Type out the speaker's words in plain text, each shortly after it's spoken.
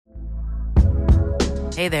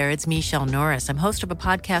Hey there, it's Michelle Norris. I'm host of a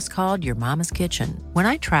podcast called Your Mama's Kitchen. When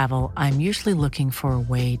I travel, I'm usually looking for a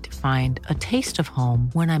way to find a taste of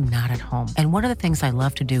home when I'm not at home. And one of the things I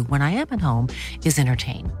love to do when I am at home is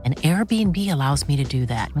entertain. And Airbnb allows me to do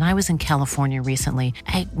that. When I was in California recently,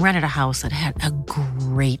 I rented a house that had a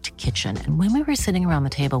great kitchen. And when we were sitting around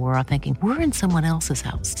the table, we were all thinking, we're in someone else's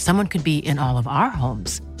house. Someone could be in all of our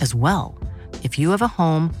homes as well. If you have a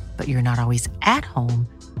home, but you're not always at home,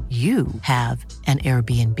 you have an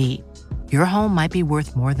Airbnb. Your home might be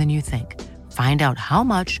worth more than you think. Find out how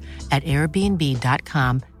much at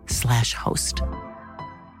airbnb.com/host.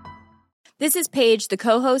 This is Paige, the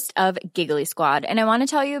co-host of Giggly Squad, and I want to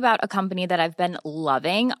tell you about a company that I've been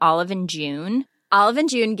loving, Olive & June. Olive &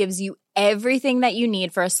 June gives you everything that you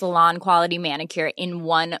need for a salon-quality manicure in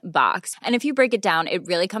one box. And if you break it down, it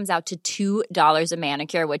really comes out to $2 a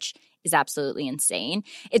manicure, which is absolutely insane.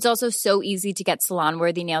 It's also so easy to get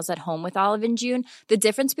salon-worthy nails at home with Olive & June. The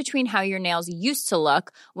difference between how your nails used to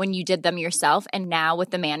look when you did them yourself and now with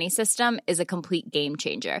the Mani system is a complete game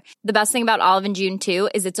changer. The best thing about Olive & June, too,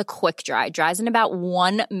 is it's a quick dry. Dries in about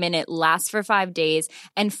 1 minute, lasts for 5 days,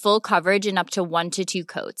 and full coverage in up to 1 to 2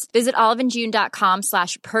 coats. Visit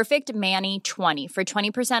oliveandjune.com/perfectmani20 for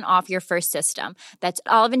 20% off your first system. That's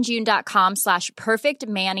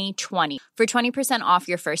oliveandjune.com/perfectmani20 for 20% off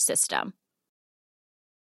your first system.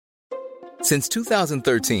 Since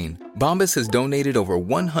 2013, Bombas has donated over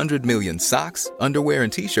 100 million socks, underwear,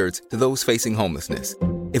 and T-shirts to those facing homelessness.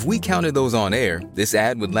 If we counted those on air, this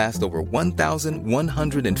ad would last over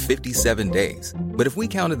 1,157 days. But if we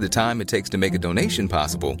counted the time it takes to make a donation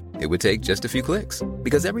possible, it would take just a few clicks.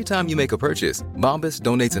 Because every time you make a purchase, Bombas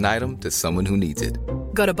donates an item to someone who needs it.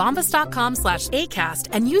 Go to bombas.com/ACAST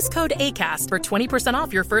and use code ACAST for 20%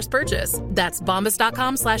 off your first purchase. That's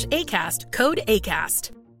bombas.com/ACAST, code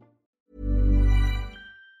ACAST.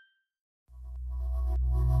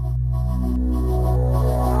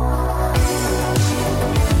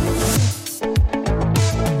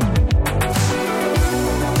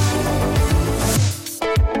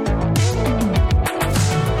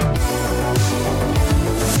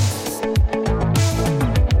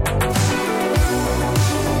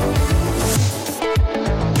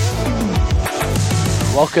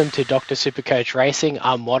 Welcome to Dr. Supercoach Racing.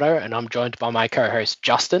 I'm Watto and I'm joined by my co-host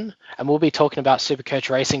Justin, and we'll be talking about Supercoach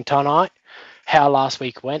Racing tonight, how last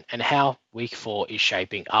week went and how week 4 is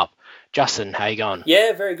shaping up. Justin, how you going?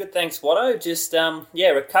 Yeah, very good, thanks Watto. Just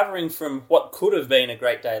recovering from what could have been a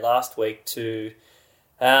great day last week to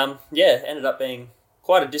ended up being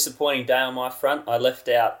quite a disappointing day on my front. I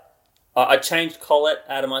changed Colette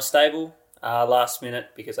out of my stable last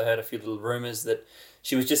minute because I heard a few little rumours that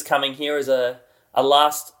she was just coming here as a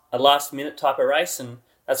last minute type of race, and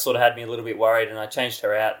that sort of had me a little bit worried, and I changed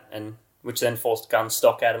her out, and which then forced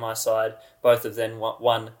Gunstock out of my side. Both of them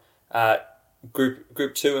won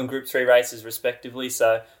Group 2 and Group 3 races respectively,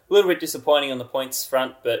 so a little bit disappointing on the points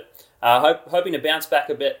front, but hoping to bounce back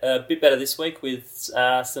a bit better this week with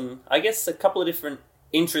a couple of different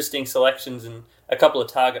interesting selections and a couple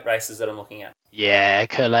of target races that I'm looking at. Yeah,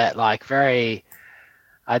 Colette,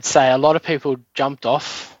 I'd say a lot of people jumped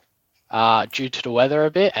off due to the weather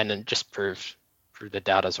a bit, and then just proved the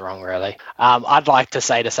doubters wrong, really. I'd like to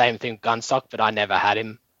say the same thing with Gunstock, but I never had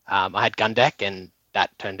him. I had Gundeck, and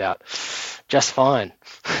that turned out just fine.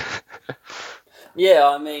 Yeah,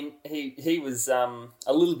 I mean, he was a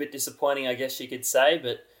little bit disappointing, I guess you could say,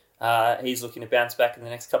 but he's looking to bounce back in the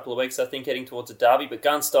next couple of weeks, I think, heading towards a derby. But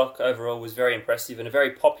Gunstock overall was very impressive and a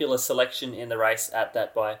very popular selection in the race at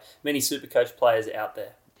that by many Supercoach players out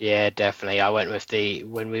there. Yeah, definitely. I went with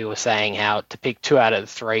when we were saying how to pick 2 out of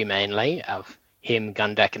 3 mainly of him,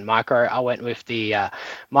 Gundeck and Micro, I went with the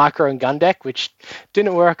Micro and Gundeck, which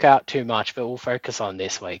didn't work out too much, but we'll focus on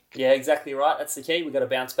this week. Yeah, exactly right. That's the key. We've got to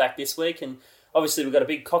bounce back this week, and obviously we've got a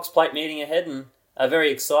big Cox Plate meeting ahead, and a very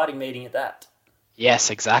exciting meeting at that. Yes,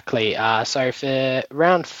 exactly. So for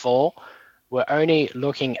round 4, we're only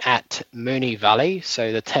looking at Moonee Valley,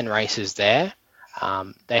 so the 10 races there.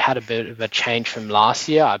 They had a bit of a change from last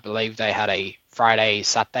year. I believe they had a Friday,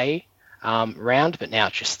 Saturday round, but now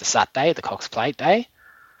it's just the Saturday, the Cox Plate day.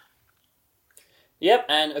 Yep,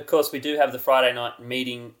 and of course we do have the Friday night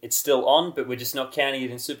meeting. It's still on, but we're just not counting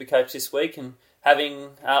it in Supercoach this week and having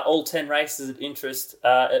all 10 races of interest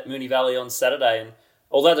at Moonee Valley on Saturday. And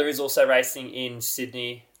although there is also racing in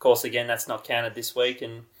Sydney, of course, again, that's not counted this week.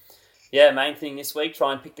 And yeah, main thing this week,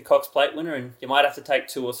 try and pick the Cox Plate winner, and you might have to take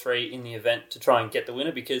 2 or 3 in the event to try and get the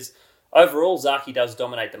winner, because overall Zaaki does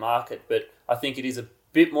dominate the market, but I think it is a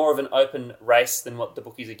bit more of an open race than what the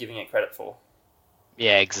bookies are giving it credit for.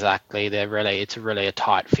 Yeah, exactly. It's really a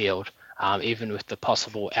tight field, even with the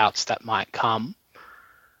possible outs that might come.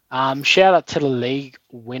 Shout out to the league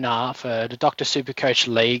winner for the Dr. Supercoach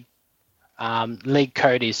League. League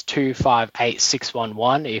code is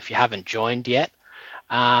 258611 if you haven't joined yet.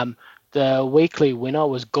 The weekly winner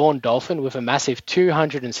was Gorn Dolphin with a massive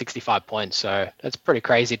 265 points. So that's pretty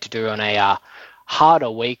crazy to do on a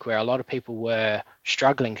harder week where a lot of people were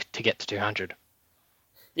struggling to get to 200.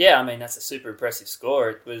 Yeah, I mean, that's a super impressive score.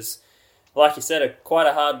 It was, like you said, quite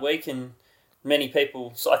a hard week, and many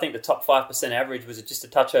people, so I think the top 5% average was just a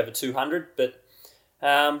touch over 200. But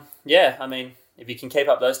yeah, I mean, if you can keep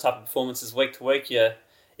up those type of performances week to week, you're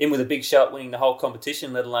in with a big shot winning the whole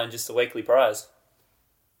competition, let alone just the weekly prize.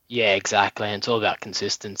 Yeah, exactly. And it's all about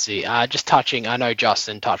consistency. Just touching, I know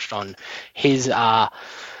Justin touched on his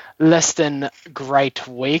less than great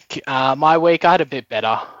week. My week, I had a bit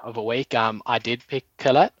better of a week. I did pick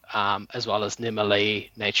Colette, as well as Nimmerley,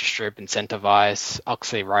 Nature Strip, Incentivize,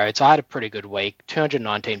 Oxley Road. So I had a pretty good week,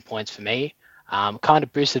 219 points for me. Kind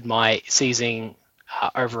of boosted my season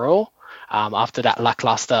overall after that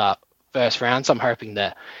lackluster first round. So I'm hoping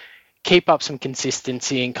to keep up some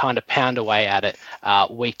consistency and kind of pound away at it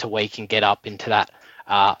week to week and get up into that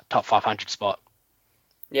top 500 spot.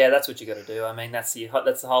 Yeah, that's what you got to do. I mean, that's the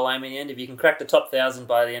whole aim in the end. If you can crack the top 1,000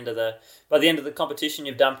 by the end of the competition,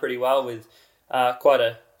 you've done pretty well with quite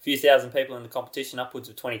a few thousand people in the competition, upwards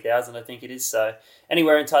of 20,000, I think it is. So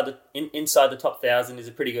anywhere inside the top 1,000 is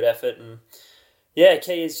a pretty good effort. And yeah,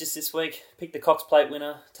 key is just this week, pick the Cox Plate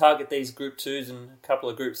winner, target these Group 2s and a couple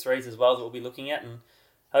of Group 3s as well that we'll be looking at, and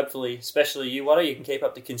hopefully, especially you, Watto, you can keep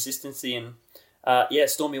up the consistency and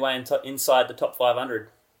storm your way inside the top 500.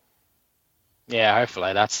 Yeah,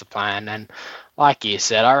 hopefully that's the plan. And like you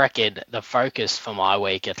said, I reckon the focus for my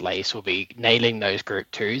week at least will be nailing those Group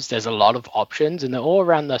 2s. There's a lot of options and they're all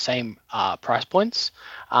around the same price points.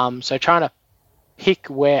 So trying to pick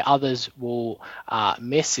where others will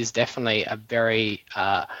miss is definitely a very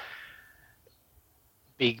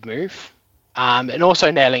big move. And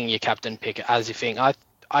also nailing your captain pick as you think.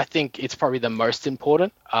 I think it's probably the most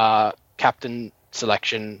important captain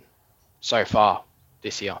selection so far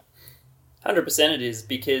this year. 100% it is,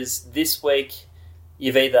 because this week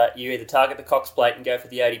you either target the Cox Plate and go for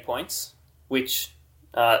the 80 points, which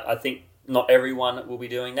I think not everyone will be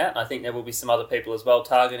doing that. I think there will be some other people as well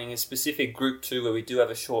targeting a specific Group 2 where we do have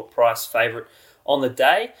a short price favourite on the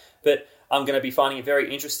day. But I'm going to be finding it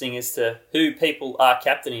very interesting as to who people are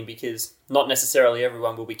captaining, because not necessarily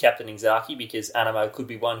everyone will be captaining Zaaki, because Animo could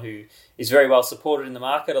be one who is very well supported in the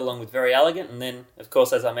market along with Very Elegant. And then, of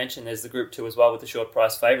course, as I mentioned, there's the Group 2 as well with the short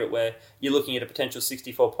price favourite where you're looking at a potential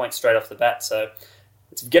 64 points straight off the bat. So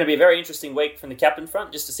it's going to be a very interesting week from the captain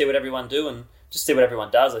front, just to see what everyone do and just see what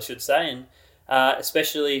everyone does, I should say. And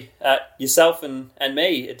especially yourself and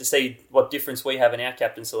me, to see what difference we have in our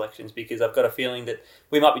captain selections, because I've got a feeling that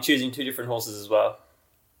we might be choosing two different horses as well.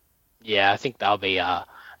 Yeah, I think that'll be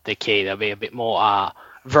the key. There'll be a bit more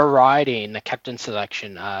variety in the captain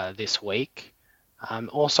selection this week.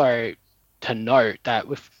 Also to note that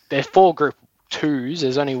there's 4 Group 2s,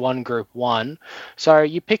 there's only one Group 1. So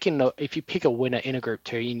if you pick a winner in a Group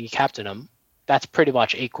 2 and you captain them, that's pretty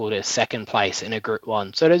much equal to second place in a Group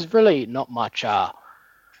 1. So there's really not much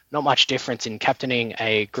difference in captaining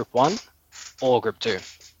a Group 1 or Group 2.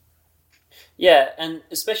 Yeah, and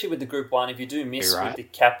especially with the Group 1, if you do miss with the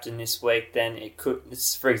captain this week, then it could,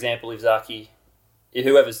 for example, if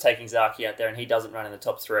whoever's taking Zaaki out there and he doesn't run in the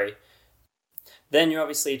top 3, then you're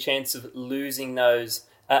obviously a chance of losing those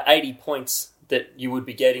 80 points that you would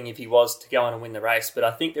be getting if he was to go on and win the race. But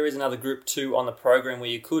I think there is another Group 2 on the program where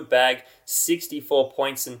you could bag 64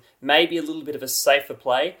 points and maybe a little bit of a safer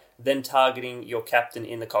play than targeting your captain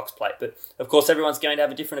in the Cox Plate. But of course, everyone's going to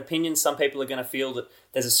have a different opinion. Some people are going to feel that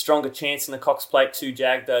there's a stronger chance in the Cox Plate to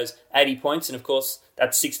jag those 80 points. And of course,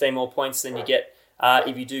 that's 16 more points than you get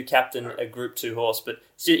if you do captain a Group 2 horse. But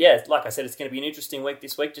yeah, like I said, it's going to be an interesting week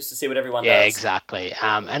this week just to see what everyone does. Yeah, exactly.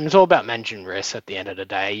 And it's all about managing risk at the end of the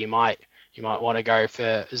day. You might want to go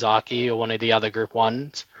for Zaaki or one of the other Group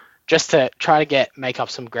 1s just to try to make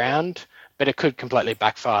up some ground, but it could completely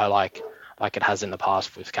backfire like it has in the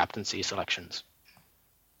past with captaincy selections.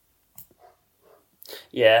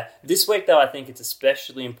 Yeah, this week though, I think it's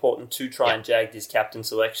especially important to try and jag this captain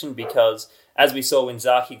selection, because as we saw when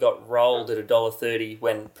Zaaki got rolled at $1.30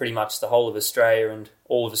 when pretty much the whole of Australia and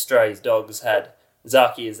all of Australia's dogs had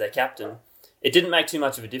Zaaki as their captain, it didn't make too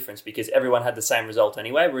much of a difference because everyone had the same result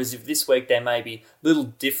anyway, whereas if this week there may be little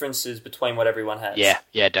differences between what everyone has.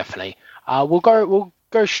 Yeah, definitely. We'll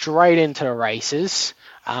go straight into the races.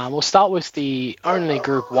 We'll start with the only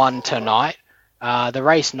Group 1 tonight, the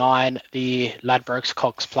race 9, the Ladbrokes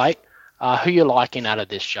Cox Plate. Who you liking out of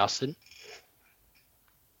this, Justin?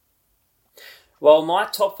 Well, my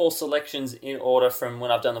top 4 selections in order from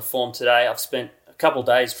when I've done the form today. I've spent a couple of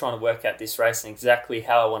days trying to work out this race and exactly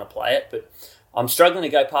how I want to play it, but I'm struggling to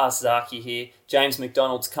go past Zaaki here. James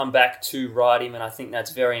McDonald's come back to ride him, and I think that's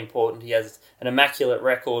very important. He has an immaculate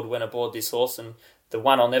record when aboard this horse, and the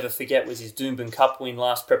one I'll never forget was his Doomben Cup win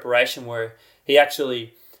last preparation, where he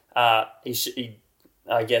actually, he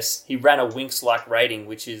ran a Winx-like rating,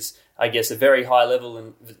 which is, I guess, a very high level,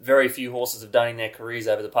 and very few horses have done in their careers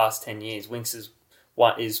over the past 10 years. Winx is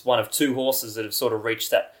one of 2 horses that have sort of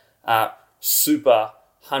reached that super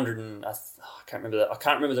 100 and I can't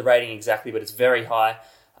remember the rating exactly, but it's very high.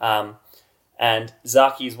 And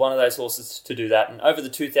Zaaki is one of those horses to do that. And over the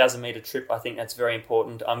 2,000 metre trip, I think that's very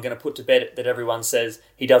important. I'm going to put to bed that everyone says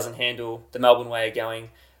he doesn't handle the Melbourne way of going.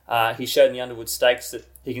 He showed in the Underwood Stakes that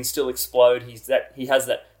he can still explode. He has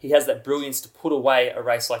that brilliance to put away a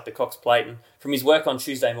race like the Cox Plate. And from his work on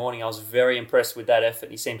Tuesday morning, I was very impressed with that effort.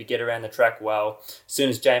 He seemed to get around the track well. As soon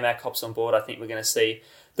as J-Mac hops on board, I think we're going to see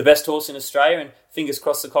the best horse in Australia, and fingers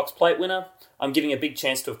crossed the Cox Plate winner. I'm giving a big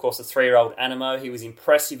chance to, of course, the 3-year-old Animo. He was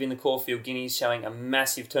impressive in the Caulfield Guineas, showing a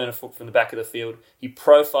massive turn of foot from the back of the field. He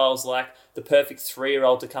profiles like the perfect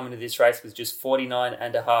 3-year-old to come into this race with just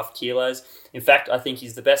 49.5 kilos. In fact, I think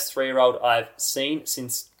he's the best 3-year-old I've seen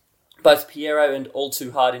since both Piero and All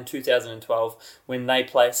Too Hard in 2012, when they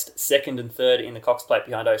placed 2nd and 3rd in the Cox Plate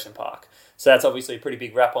behind Ocean Park. So that's obviously a pretty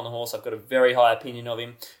big rap on the horse. I've got a very high opinion of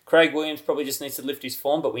him. Craig Williams probably just needs to lift his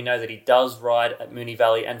form, but we know that he does ride at Moonee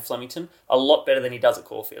Valley and Flemington a lot better than he does at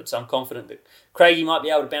Caulfield. So I'm confident that Craigie might be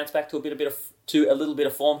able to bounce back to a little bit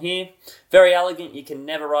of form here. Very Elegant. You can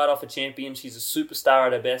never ride off a champion. She's a superstar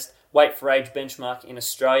at her best. Weight for age benchmark in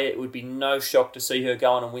Australia. It would be no shock to see her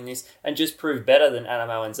go on and win this and just prove better than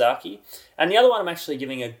Animo and Zaaki. And the other one I'm actually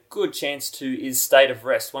giving a good chance to is State of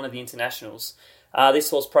Rest, one of the internationals. This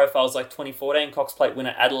horse profiles like 2014 Cox Plate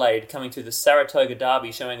winner Adelaide, coming to the Saratoga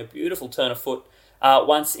Derby, showing a beautiful turn of foot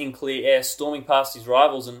once in clear air, storming past his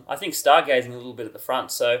rivals, and I think stargazing a little bit at the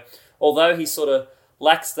front. So although he sort of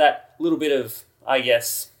lacks that little bit of, I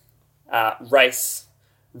guess, race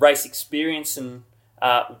experience and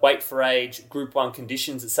weight for age, Group 1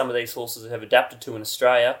 conditions that some of these horses have adapted to in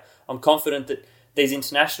Australia, I'm confident that these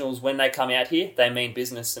internationals, when they come out here, they mean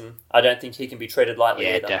business, and I don't think he can be treated lightly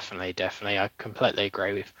either. Yeah, definitely. I completely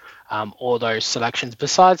agree with all those selections.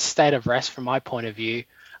 Besides State of Rest, from my point of view,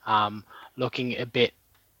 looking a bit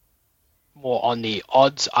more on the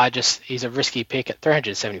odds, he's a risky pick at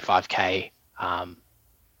 375k.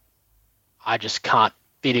 I just can't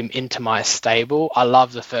fit him into my stable. I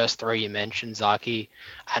love the first 3 you mentioned, Zaaki,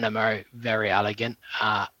 Animo, Very Elegant.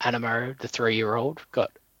 Animo, the 3-year-old,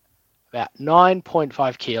 got about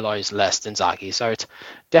 9.5 kilos less than Zaaki. So it's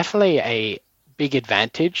definitely a big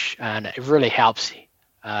advantage, and it really helps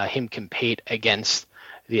him compete against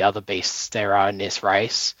the other beasts there are in this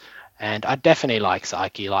race. And I definitely like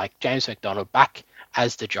Zaaki, like James McDonald back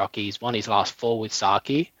as the jockey. He's won his last 4 with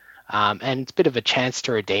Zaaki, and it's a bit of a chance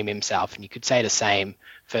to redeem himself. And you could say the same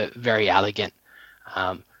for Very Elegant.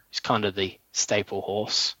 He's kind of the staple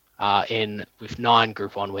horse with 9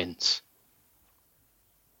 Group 1 wins.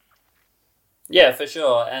 Yeah, for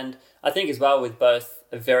sure. And I think as well with both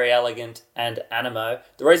Very Elegant and Animo,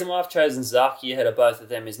 the reason why I've chosen Zaaki ahead of both of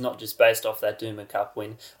them is not just based off that Doomben Cup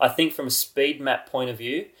win. I think from a speed map point of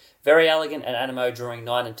view, Very Elegant and Animo drawing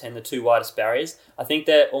 9 and 10, the 2 widest barriers, I think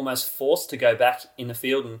they're almost forced to go back in the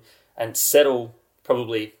field and settle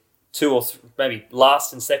probably 2 or 3, maybe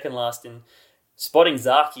last and second last in spotting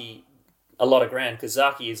Zaaki a lot of ground, because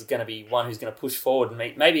Zaaki is going to be one who's going to push forward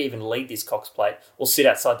and maybe even lead this Cox Plate or sit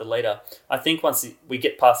outside the leader. I think once we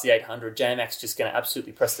get past the 800, J-Mac's just going to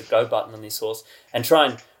absolutely press the go button on this horse and try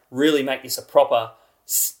and really make this a proper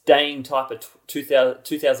staying type of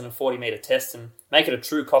 2,040 metre test and make it a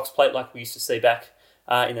true Cox Plate like we used to see back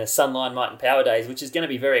in the Sunline, Might and Power days, which is going to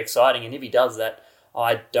be very exciting. And if he does that,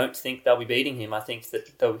 I don't think they'll be beating him. I think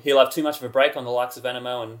that he'll have too much of a break on the likes of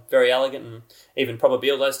Animo and Very Elegant and even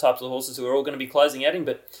Probabeel, those types of horses who are all going to be closing at him.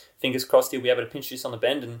 But fingers crossed he'll be able to pinch this on the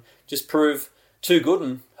bend and just prove too good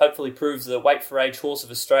and hopefully proves the weight for age horse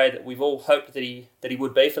of Australia that we've all hoped that he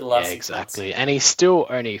would be for the last 6 months. Exactly. And he's still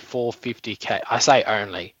only 450k. I say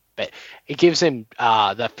only, but it gives him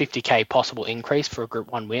the 50k possible increase for a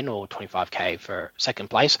Group 1 win or 25k for second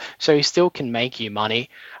place. So he still can make you money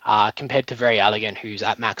compared to Very Elegant, who's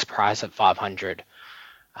at max price at 500.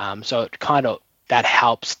 So it that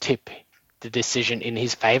helps tip the decision in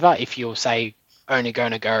his favour if you'll say only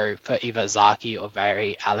going to go for either Zaaki or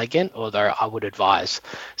Very Elegant, although I would advise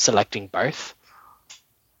selecting both.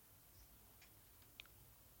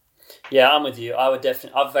 Yeah, I'm with you. I would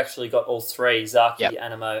definitely. I've actually got all 3, Zaaki,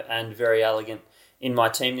 Animo, and Very Elegant, in my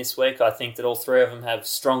team this week. I think that all three of them have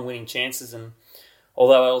strong winning chances, and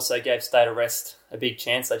although I also gave State of Rest a big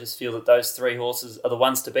chance, I just feel that those three horses are the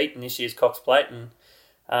ones to beat in this year's Cox Plate, and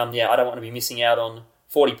I don't want to be missing out on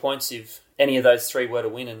 40 points if any of those three were to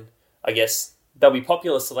win, and I guess there'll be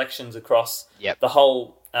popular selections across the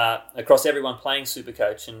whole, across everyone playing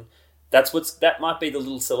Supercoach, and that might be the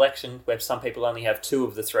little selection where some people only have two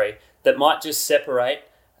of the three that might just separate,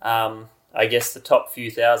 I guess, the top few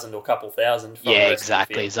thousand or couple thousand. From yeah,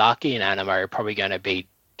 exactly. Zaaki and Animo are probably going to be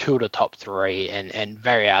two of the top three, and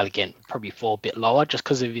Very Elegant probably fall a bit lower just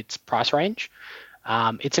because of its price range.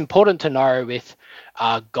 It's important to know with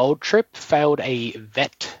Gold Trip failed a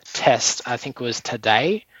vet test, I think it was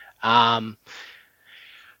today.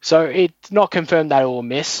 So it's not confirmed that it will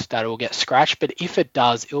miss, that it will get scratched, but if it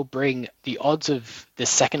does, it'll bring the odds of the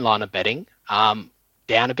second line of betting down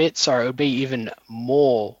a bit. So it would be even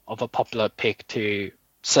more of a popular pick to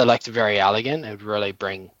select Very Elegant. It would really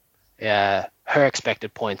bring her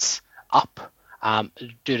expected points up.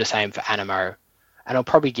 Do the same for Animo, and it'll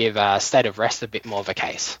probably give State of Rest a bit more of a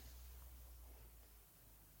case.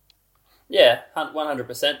 Yeah,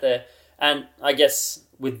 100% there. And I guess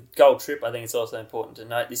with Gold Trip, I think it's also important to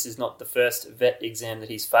note this is not the first vet exam that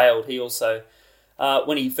he's failed. He also,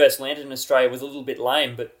 when he first landed in Australia, was a little bit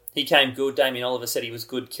lame, but he came good. Damien Oliver said he was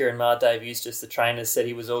good. Kieran Maher, Dave Eustace, the trainers, said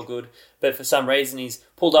he was all good. But for some reason, he's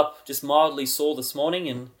pulled up just mildly sore this morning,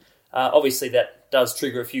 and obviously that does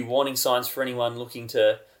trigger a few warning signs for anyone looking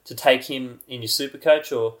to take him in your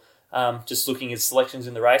Supercoach, or just looking at selections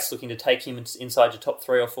in the race, looking to take him inside your top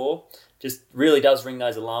 3 or 4. Just really does ring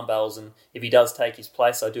those alarm bells, and if he does take his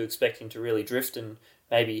place, I do expect him to really drift and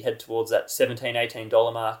maybe head towards that $17,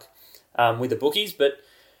 $18 mark with the bookies. But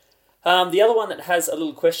the other one that has a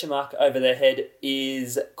little question mark over their head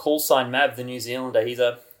is Call Sign Mav, the New Zealander. He's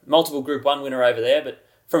a multiple Group 1 winner over there, but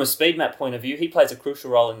from a speed map point of view, he plays a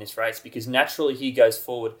crucial role in this race because naturally he goes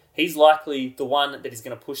forward. He's likely the one that is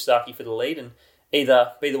going to push Zaaki for the lead and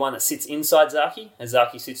either be the one that sits inside Zaaki as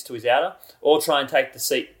Zaaki sits to his outer, or try and take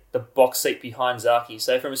the box seat behind Zaaki.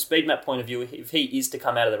 So from a speed map point of view, if he is to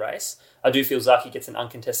come out of the race, I do feel Zaaki gets an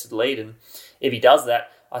uncontested lead, and if he does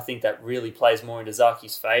that, I think that really plays more into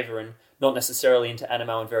Zaki's favour and not necessarily into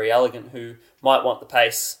Animo and Very Elegant, who might want the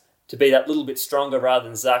pace to be that little bit stronger rather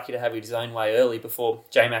than Zaaki to have his own way early before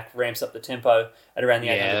J-Mac ramps up the tempo at around the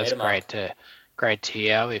 800 metre mark. Yeah, great to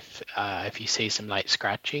hear. If you see some late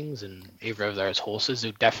scratchings and either of those horses,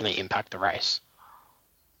 it'll definitely impact the race.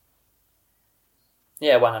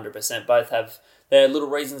 Yeah, 100%. Both have their little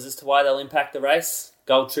reasons as to why they'll impact the race.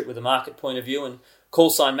 Gold Trip with a market point of view and Call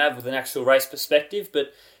Sign Mav with an actual race perspective.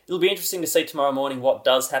 But it'll be interesting to see tomorrow morning what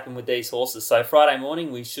does happen with these horses. So Friday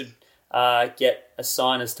morning we should get a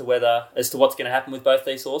sign as to what's going to happen with both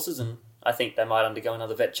these horses, and I think they might undergo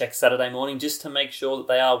another vet check Saturday morning just to make sure that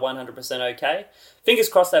they are 100% okay. Fingers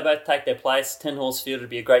crossed they both take their place. 10-horse field would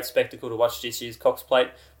be a great spectacle to watch this year's Cox Plate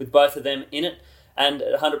with both of them in it and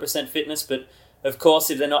at 100% fitness. But of course,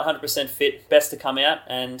 if they're not 100% fit, best to come out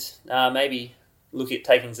and maybe look at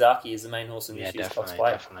taking Zaaki as the main horse in this year's Cox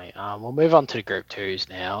Plate. Definitely. We'll move on to the Group 2s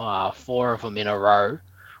now. 4 of them in a row,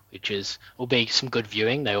 which will be some good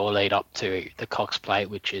viewing. They all lead up to the Cox Plate,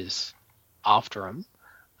 which is after them.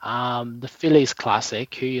 The Phillies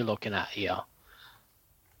Classic, who are you looking at here?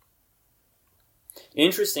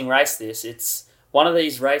 Interesting race this. It's one of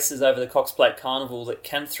these races over the Cox Plate Carnival that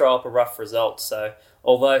can throw up a rough result. So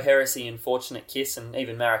although Heresy and Fortunate Kiss and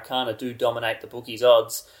even Maracana do dominate the bookies'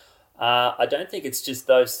 odds, I don't think it's just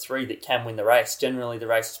those 3 that can win the race. Generally, the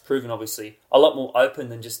race has proven, obviously, a lot more open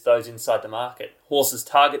than just those inside the market. Horses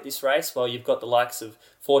target this race, while you've got the likes of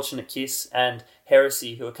Fortunate Kiss and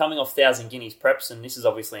Heresy, who are coming off 1,000 Guineas preps, and this is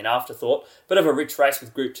obviously an afterthought. Bit of a rich race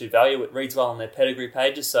with Group 2 value. It reads well on their pedigree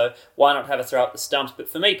pages, so why not have a throw up the stumps? But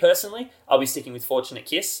for me personally, I'll be sticking with Fortunate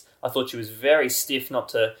Kiss. I thought she was very stiff not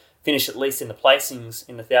to finish at least in the placings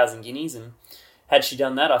in the 1,000 Guineas, and had she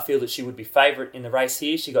done that, I feel that she would be favourite in the race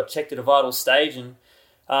here. She got checked at a vital stage, and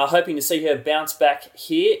hoping to see her bounce back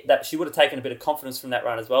here. That she would have taken a bit of confidence from that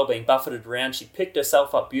run as well, being buffeted around. She picked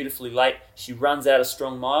herself up beautifully late. She runs out a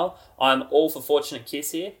strong mile. I'm all for Fortunate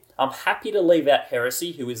Kiss here. I'm happy to leave out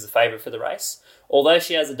Heresy, who is the favourite for the race. Although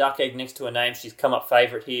she has a duck egg next to her name, she's come up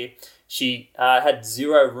favourite here. She had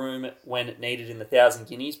 0 room when it needed in the 1,000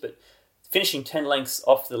 Guineas, but finishing 10 lengths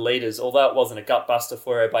off the leaders, although it wasn't a gut buster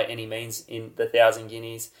for her by any means in the 1,000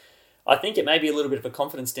 Guineas, I think it may be a little bit of a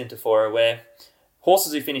confidence denter for her, where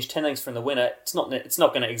horses who finish 10 lengths from the winner, it's not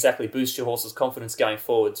going to exactly boost your horse's confidence going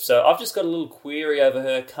forward. So I've just got a little query over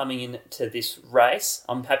her coming into this race.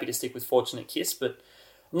 I'm happy to stick with Fortunate Kiss, but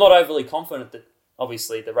I'm not overly confident that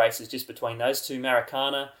obviously the race is just between those two.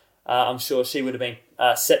 Maracana, I'm sure she would have been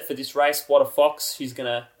set for this race. What a Fox. She's going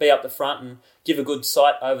to be up the front and give a good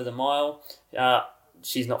sight over the mile.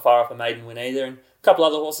 She's not far off a maiden win either. And a couple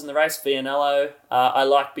other horses in the race. Vianello. I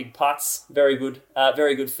like Big Putts. Very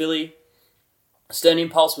good filly. Stern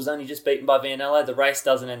Impulse was only just beaten by Vianello. The race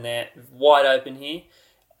doesn't end there. Wide open here.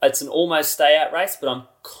 It's an almost stay-out race, but I'm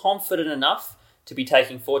confident enough to be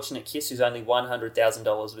taking Fortunate Kiss, who's only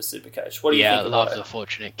 $100,000 with Supercoach. What do you think? Yeah, I love the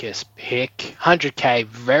Fortunate Kiss pick. 100K,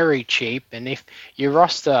 very cheap. And if your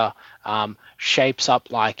roster shapes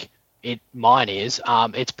up like mine is,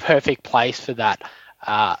 it's perfect place for that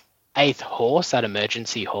 8th horse, that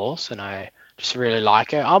emergency horse. And I just really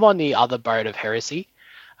like her. I'm on the other boat of Heresy.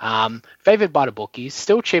 Favoured by the bookies,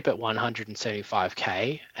 still cheap at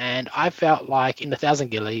 175K. And I felt like in the 1,000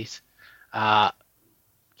 guineas,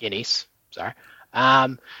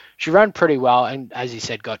 she ran pretty well, and as you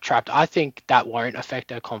said, got trapped. I think that won't affect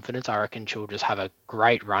her confidence. I reckon she'll just have a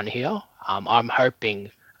great run here. I'm hoping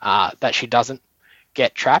that she doesn't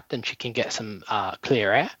get trapped and she can get some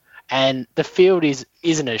clear air. And the field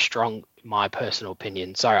isn't as strong, in my personal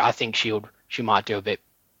opinion. So I think she might do a bit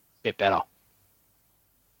better.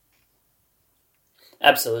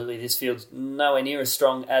 Absolutely, this field's nowhere near as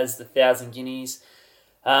strong as the 1,000 guineas.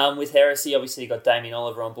 With Heresy, obviously, you've got Damien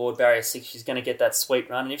Oliver on board. Barrier 6, she's going to get that sweet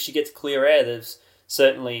run. And if she gets clear air, there's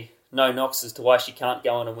certainly no knocks as to why she can't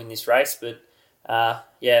go on and win this race. But,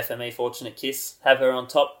 for me, Fortunate Kiss, have her on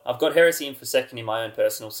top. I've got Heresy in for second in my own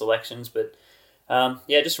personal selections. But,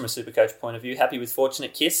 just from a Supercoach point of view, happy with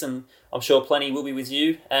Fortunate Kiss. And I'm sure plenty will be with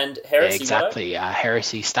you. And Heresy, yeah, exactly.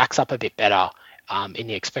 Heresy stacks up a bit better in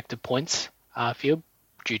the expected points field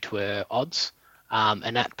due to her odds.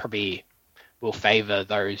 And that probably will favour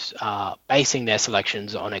those basing their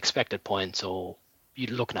selections on expected points, or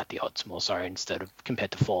you're looking at the odds more so instead of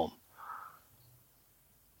compared to form.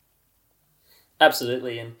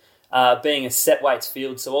 Absolutely, and being a set weights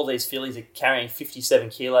field, so all these fillies are carrying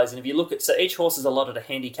 57 kilos, and if you look at, so each horse is allotted a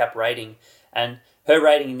handicap rating, and her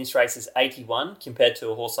rating in this race is 81 compared to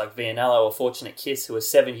a horse like Vianello or Fortunate Kiss, who are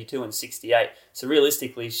 72 and 68. So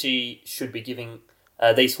realistically, she should be giving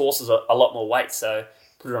these horses a lot more weight. So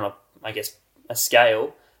put it on a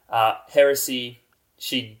scale. Heresy,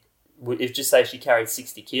 if just say she carried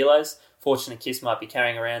 60 kilos, Fortunate Kiss might be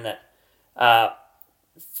carrying around that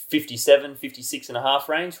 57, 56 and a half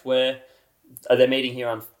range, where they're meeting here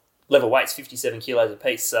on level weights, 57 kilos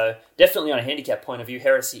apiece. So definitely on a handicap point of view,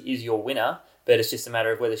 Heresy is your winner, but it's just a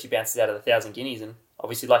matter of whether she bounces out of the 1,000 guineas. And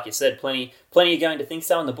obviously, like you said, plenty are going to think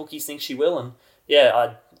so, and the bookies think she will. And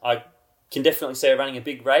yeah, I can definitely see her running a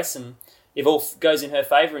big race, and if all goes in her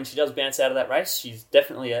favour and she does bounce out of that race, she's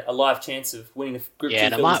definitely a live chance of winning the Group 2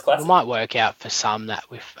 Fillies Classic. It might work out for some that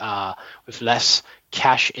with less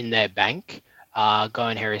cash in their bank,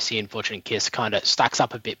 going Heresy and Fortunate Kiss kind of stacks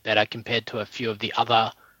up a bit better compared to a few of the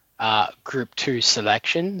other Group 2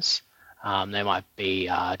 selections. They might be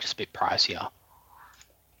just a bit pricier.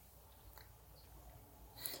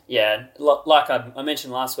 Yeah, like I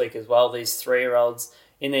mentioned last week as well, these 3-year-olds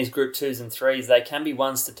in these Group 2s and 3s, they can be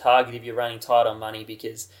ones to target if you're running tight on money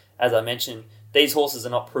because, as I mentioned, these horses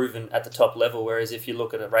are not proven at the top level, whereas if you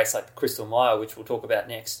look at a race like Crystal Mile, which we'll talk about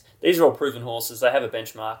next, these are all proven horses. They have a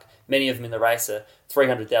benchmark. Many of them in the race are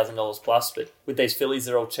 $300,000 plus, but with these fillies,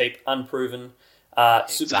 they're all cheap, unproven.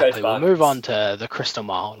 Exactly. We'll move on to the Crystal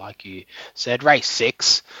Mile, like you said. Race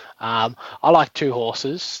 6. I like 2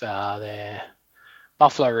 horses. They're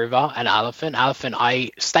Buffalo River and Elephant. Elephant, I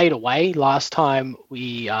stayed away last time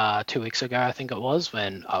 2 weeks ago, I think it was,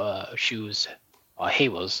 when he was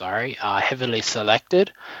heavily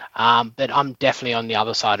selected. But I'm definitely on the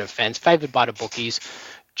other side of fence. Favoured by the bookies,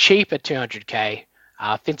 cheap at 200k.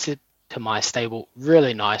 Fits it to my stable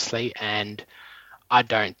really nicely, and I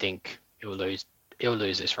don't think he'll lose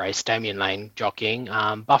this race. Damien Lane jockeying.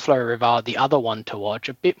 Buffalo River, the other one to watch,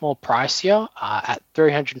 a bit more pricier at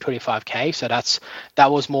 325k. So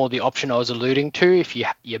that was more the option I was alluding to. If you're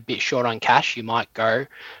a bit short on cash, you might go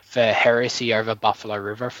for Heresy over Buffalo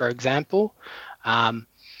River, for example. And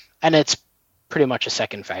it's pretty much a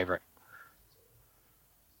second favourite.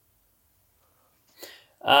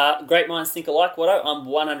 Great minds think alike, Watto. I'm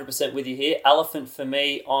 100% with you here. Elephant for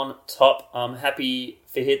me on top. I'm happy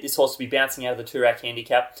for this horse to be bouncing out of the two-rack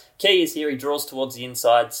handicap. Key is here. He draws towards the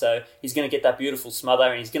inside, so he's going to get that beautiful smother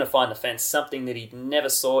and he's going to find the fence, something that he never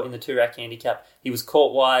saw in the two-rack handicap. He was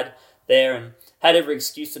caught wide there and had every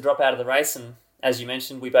excuse to drop out of the race, and as you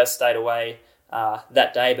mentioned, we both stayed away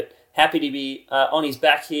that day, but happy to be on his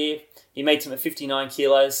back here. He meets him at 59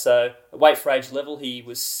 kilos, so weight for age level. He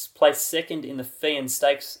was placed second in the Fee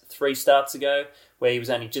Stakes 3 starts ago, where he was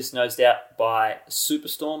only just nosed out by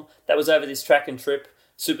Superstorm. That was over this track and trip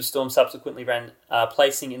Superstorm subsequently ran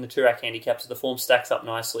placing in the Toorak handicap, so the form stacks up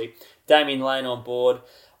nicely. Damien Lane on board.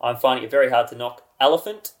 I'm finding it very hard to knock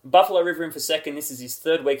Elephant. Buffalo River in for second. This is his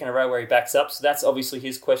third week in a row where he backs up, so that's obviously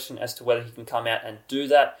his question as to whether he can come out and do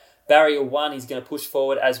that. Barrier 1, he's going to push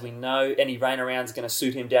forward, as we know. Any rain around is going to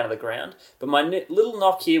suit him down to the ground. But my little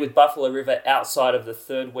knock here with Buffalo River outside of the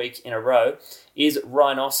third week in a row is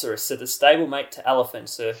Rhinoceros, so the stablemate to Elephant.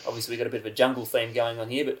 So obviously we've got a bit of a jungle theme going on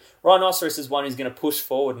here, but Rhinoceros is one who's going to push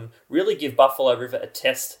forward and really give Buffalo River a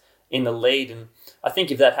test in the lead. And I think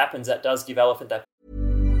if that happens, that does give Elephant that.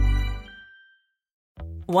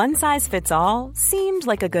 One size fits all seemed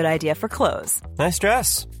like a good idea for clothes. Nice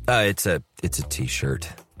dress. It's a t-shirt.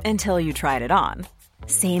 Until you tried it on.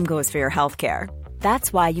 Same goes for your healthcare.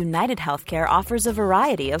 That's why United Healthcare offers a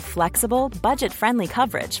variety of flexible, budget-friendly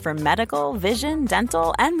coverage for medical, vision,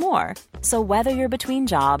 dental, and more. So whether you're between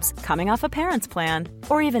jobs, coming off a parent's plan,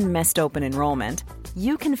 or even missed open enrollment,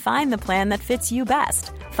 you can find the plan that fits you best.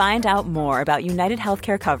 Find out more about United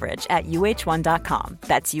Healthcare coverage at uh1.com.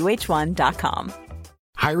 That's uh1.com.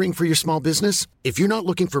 Hiring for your small business? If you're not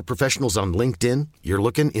looking for professionals on LinkedIn, you're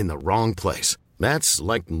looking in the wrong place. That's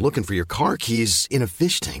like looking for your car keys in a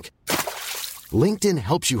fish tank. LinkedIn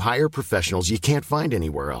helps you hire professionals you can't find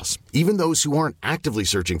anywhere else, even those who aren't actively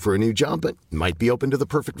searching for a new job but might be open to the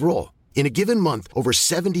perfect role. In a given month, over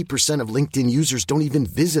 70% of LinkedIn users don't even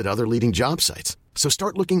visit other leading job sites. So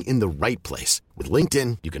start looking in the right place. With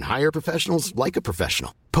LinkedIn, you can hire professionals like a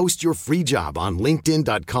professional. Post your free job on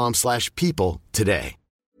linkedin.com/people today.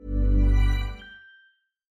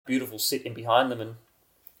 Beautiful sit in behind them, and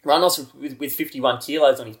Rhinoceros with 51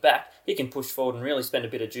 kilos on his back, he can push forward and really spend a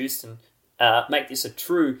bit of juice and make this a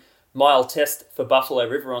true mile test for Buffalo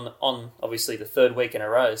River on obviously the third week in a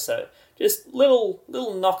row. So just little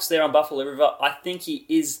knocks there on Buffalo River. I think he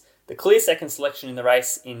is the clear second selection in the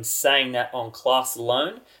race in saying that on class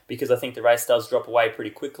alone, because I think the race does drop away pretty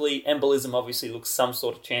quickly. Embolism obviously looks some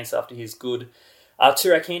sort of chance after his good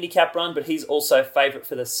Toorak handicap run, but he's also favourite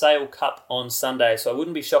for the Sale Cup on Sunday, so I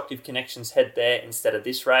wouldn't be shocked if Connections head there instead of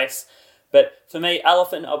this race. But for me,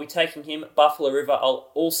 Elephant, I'll be taking him. Buffalo River,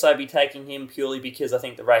 I'll also be taking him purely because I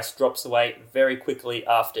think the race drops away very quickly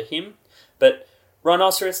after him. But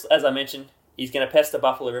Rhinoceros, as I mentioned, he's going to pester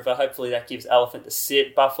Buffalo River. Hopefully that gives Elephant the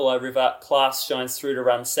sit. Buffalo River, class shines through to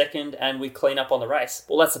run second, and we clean up on the race.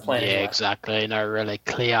 Well, that's the plan. Yeah, anyway. exactly. No really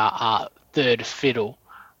clear third fiddle,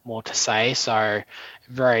 more to say. So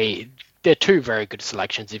they're two very good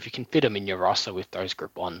selections if you can fit them in your roster with those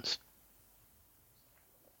Group 1s.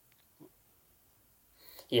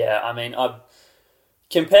 Yeah, I mean,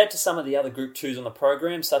 compared to some of the other Group 2s on the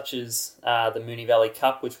program, such as the Moonee Valley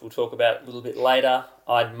Cup, which we'll talk about a little bit later,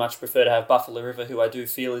 I'd much prefer to have Buffalo River, who I do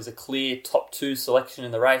feel is a clear top 2 selection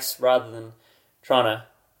in the race, rather than trying to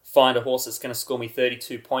find a horse that's going to score me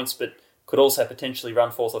 32 points, but could also potentially run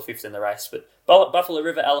 4th or 5th in the race. But Buffalo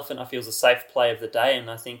River Elephant, I feel, is a safe play of the day, and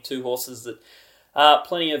I think two horses that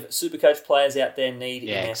plenty of Supercoach players out there need in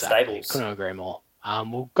their stables. Couldn't agree more.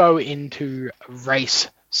 We'll go into race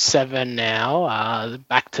 7 now,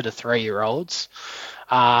 back to the 3-year-olds.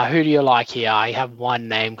 Who do you like here? I have one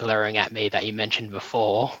name glaring at me that you mentioned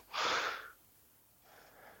before.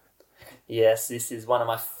 Yes, this is one of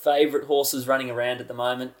my favourite horses running around at the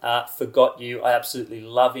moment. Forgot You. I absolutely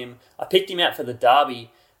love him. I picked him out for the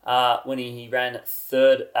Derby when he ran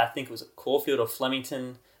third. I think it was at Caulfield or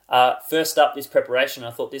Flemington. First up this preparation,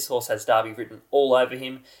 I thought this horse has Derby written all over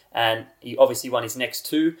him, and he obviously won his next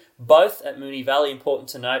 2, both at Moonee Valley, important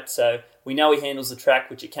to note. So we know he handles the track,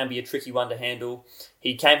 which it can be a tricky one to handle.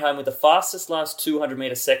 He came home with the fastest last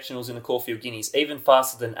 200-metre sectionals in the Caulfield Guineas, even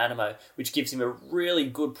faster than Animo, which gives him a really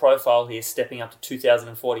good profile here, stepping up to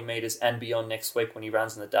 2,040 metres and beyond next week when he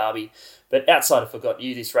runs in the Derby. But outside of Forgot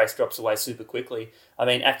You, this race drops away super quickly. I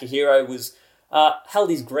mean, Akihiro was held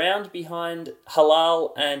his ground behind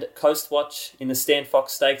Halal and Coastwatch in the Stan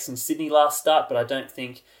Fox Stakes in Sydney last start, but I don't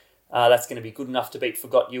think that's going to be good enough to beat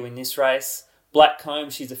Forgot You in this race. Black Comb,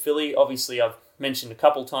 she's a filly. Obviously, I've mentioned a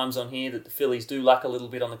couple times on here that the fillies do lack a little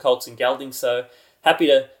bit on the colts and geldings, so happy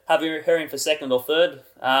to have her in for second or third.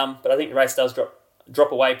 But I think the race does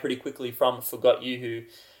drop away pretty quickly from Forgot You, who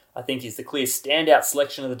I think is the clear standout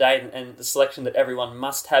selection of the day and the selection that everyone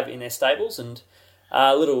must have in their stables. And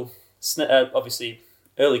obviously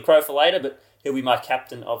early crow for later, but he'll be my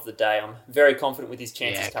captain of the day. I'm very confident with his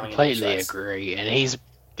chances coming in this race. Completely agree. And he's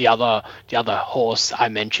the other horse I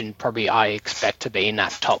mentioned, probably I expect to be in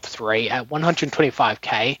that top 3 at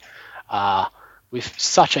 125k,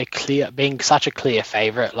 with being such a clear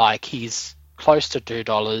favourite. Like, he's close to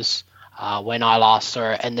 $2 when I last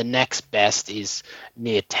saw it, and the next best is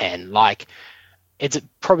near 10. Like, it's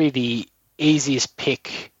probably the easiest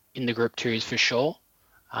pick in the Group 2s for sure.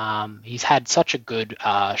 He's had such a good,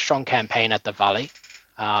 strong campaign at the Valley.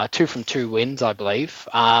 2 from 2 wins, I believe.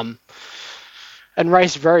 And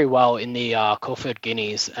raced very well in the Caulfield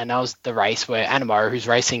Guineas. And that was the race where Animo, who's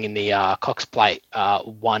racing in the Cox Plate,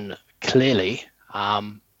 won clearly.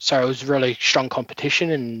 So it was really strong competition,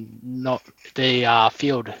 and not the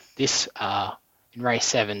field this in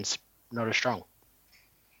race 7's not as strong.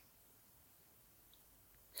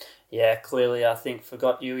 Yeah, clearly I think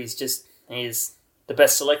Forgot You, he's the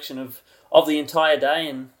best selection of the entire day,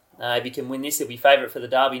 and if he can win this, he'll be favourite for the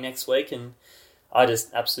Derby next week, and I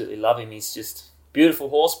just absolutely love him. He's just beautiful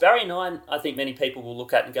horse. Barrier 9, I think many people will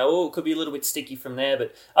look at and go, oh, it could be a little bit sticky from there,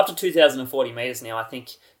 but up to 2,040 metres now, I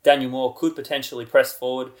think Daniel Moore could potentially press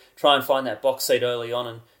forward, try and find that box seat early on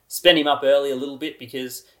and spend him up early a little bit,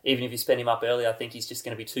 because even if you spend him up early, I think he's just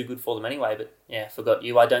going to be too good for them anyway. But yeah, Forgot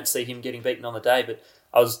You, I don't see him getting beaten on the day, but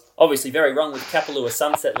I was obviously very wrong with Kapalua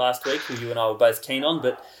Sunset last week, who you and I were both keen on,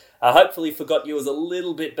 but hopefully Forgot You was a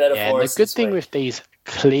little bit better for us. The good thing with these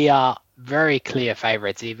very clear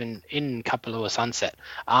favourites, even in Kapalua Sunset,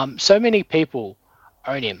 so many people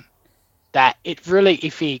own him that it really,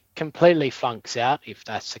 if he completely flunks out, if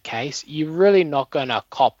that's the case, you're really not going to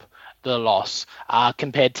cop the loss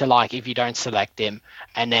compared to like if you don't select him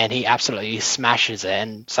and then he absolutely smashes it,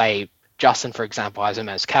 and say Justin, for example, has him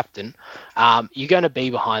as captain, you're going to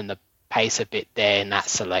be behind the pace a bit there in that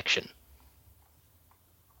selection.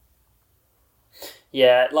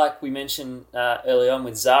 Yeah, like we mentioned early on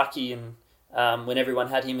with Zaki, and when everyone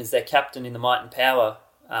had him as their captain in the Might and Power,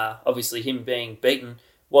 obviously him being beaten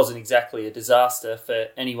wasn't exactly a disaster for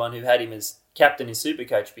anyone who had him as captain in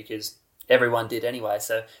Supercoach, because everyone did anyway.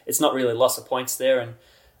 So it's not really loss of points there, and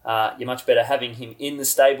you're much better having him in the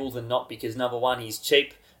stable than not, because number 1, he's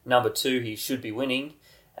cheap. Number 2, he should be winning.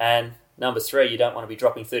 And number 3, you don't want to be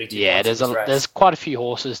dropping 32 points. Yeah, there's quite a few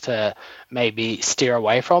horses to maybe steer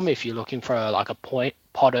away from if you're looking for like a point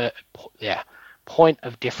of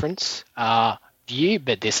difference view,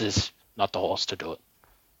 but this is not the horse to do it.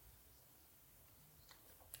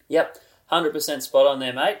 Yep, 100% spot on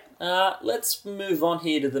there, mate. Let's move on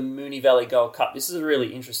here to the Moonee Valley Gold Cup. This is a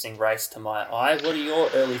really interesting race to my eye. What are your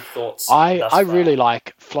early thoughts? I really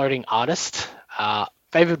like Floating Artist,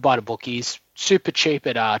 favoured by the bookies, super cheap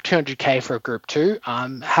at $200K for a Group 2.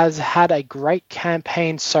 Has had a great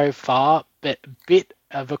campaign so far, but a bit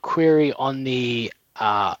of a query on the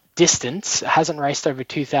distance. It hasn't raced over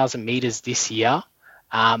 2,000 metres this year,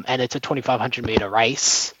 and it's a 2,500 metre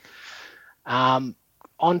race.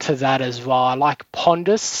 Onto that as well, I like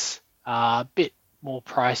Pondus, a bit more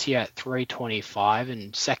pricey at $325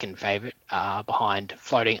 and second favourite behind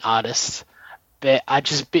Floating Artist, but I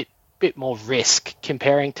just bit more risk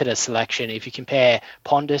comparing to the selection. If you compare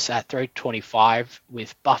Pondus at $325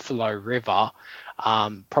 with Buffalo River,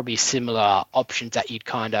 probably similar options that you'd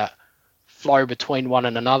kind of flow between one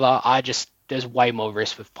and another. There's way more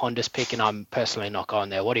risk with Pondus pick, and I'm personally not going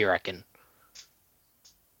there. What do you reckon?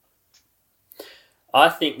 I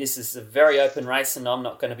think this is a very open race, and I'm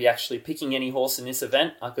not going to be actually picking any horse in this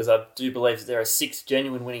event, because I do believe there are 6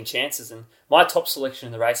 genuine winning chances, and my top selection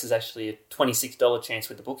in the race is actually a $26 chance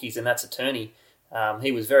with the bookies, and that's Attorney.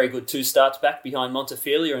 He was very good 2 starts back behind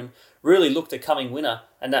Montefilia and really looked a coming winner,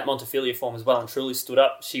 and that Montefilia form as well and truly stood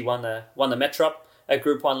up. She won the Metrop at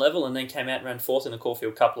Group 1 level and then came out and ran 4th in the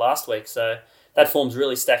Caulfield Cup last week, so that form's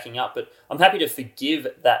really stacking up, but I'm happy to forgive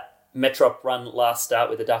that Metrop run last start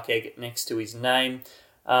with a duck egg next to his name.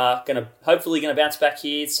 Hopefully going to bounce back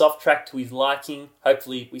here. Soft track to his liking.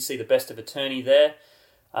 Hopefully we see the best of Attorney there.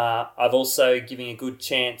 I've also given a good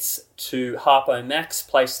chance to Harpo Max,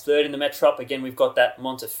 placed 3rd in the Metrop. Again, we've got that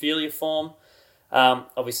Montefilia form.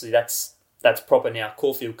 Obviously that's proper now.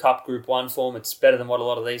 Caulfield Cup Group 1 form. It's better than what a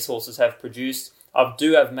lot of these horses have produced. I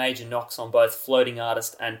do have major knocks on both Floating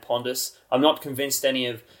Artist and Pondus. I'm not convinced any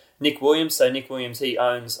of Nick Williams. So Nick Williams, he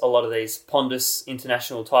owns a lot of these Pondus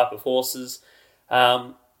international type of horses.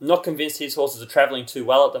 Not convinced his horses are travelling too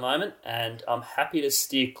well at the moment, and I'm happy to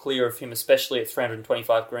steer clear of him, especially at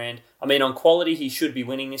 325 grand. I mean, on quality, he should be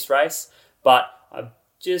winning this race, but I'm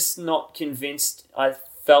just not convinced. I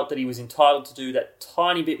felt that he was entitled to do that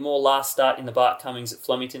tiny bit more last start in the Bart Cummings at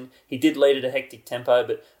Flemington. He did lead at a hectic tempo,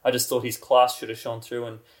 but I just thought his class should have shone through,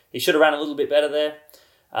 and he should have ran a little bit better there.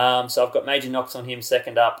 So I've got major knocks on him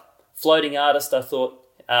second up. Floating Artist, I thought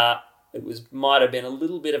might have been a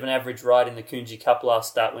little bit of an average ride in the Coonji Cup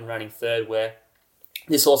last start when running 3rd, where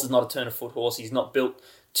this horse is not a turn-of-foot horse. He's not built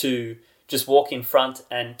to just walk in front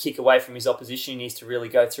and kick away from his opposition. He needs to really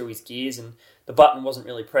go through his gears, and the button wasn't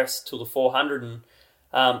really pressed till the 400. And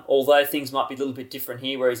although things might be a little bit different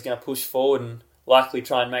here, where he's going to push forward and likely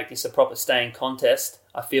try and make this a proper staying contest.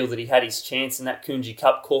 I feel that he had his chance in that Coogee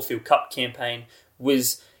Cup, Caulfield Cup campaign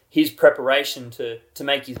was his preparation to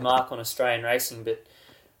make his mark on Australian racing. But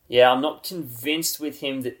yeah, I'm not convinced with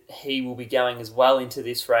him that he will be going as well into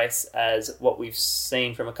this race as what we've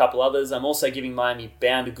seen from a couple others. I'm also giving Miami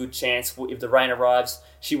Bound a good chance if the rain arrives.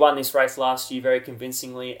 She won this race last year very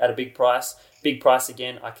convincingly at a big price. Big price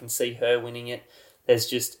again, I can see her winning it. There's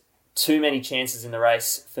just too many chances in the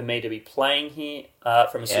race for me to be playing here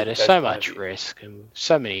from a Supercoach there's so much risk and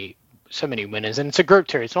so many winners. And it's a Group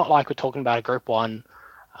 2. It's not like we're talking about a Group 1.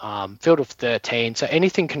 Field of 13, so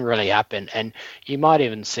anything can really happen, and you might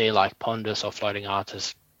even see like Pondus or Floating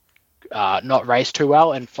Artist not race too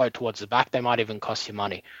well and float towards the back. They might even cost you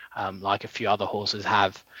money, like a few other horses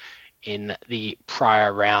have in the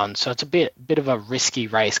prior round. So it's a bit of a risky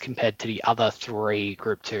race compared to the other 3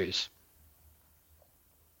 Group 2s.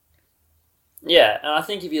 Yeah, and I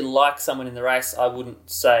think if you like someone in the race, I wouldn't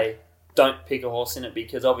say don't pick a horse in it,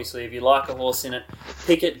 because obviously if you like a horse in it,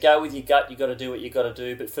 pick it, go with your gut. You got to do what you got to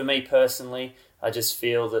do. But for me personally, I just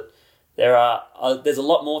feel that there's a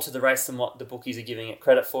lot more to the race than what the bookies are giving it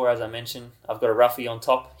credit for. As I mentioned, I've got a roughie on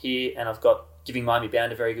top here, and I've got giving Miami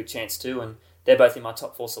Bound a very good chance too, and they're both in my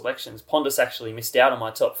top 4 selections. Pondus actually missed out on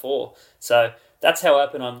my top 4, so that's how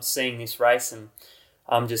open I'm seeing this race, and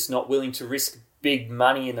I'm just not willing to risk big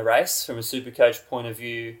money in the race from a Supercoach point of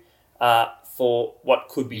view. For what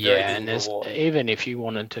could be very good reward. Even if you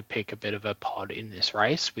wanted to pick a bit of a pod in this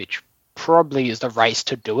race, which probably is the race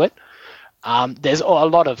to do it, there's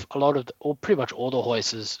pretty much all the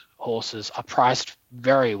horses are priced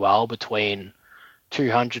very well between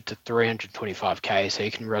 200 to 325k, so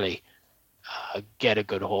you can really get a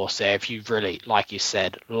good horse there if you really, like you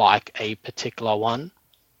said, like a particular one.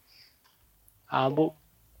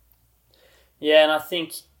 Yeah, and I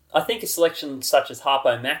think a selection such as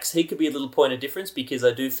Harpo Max, he could be a little point of difference, because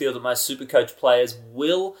I do feel that most Supercoach players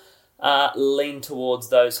will lean towards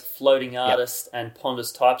those Floating Artist and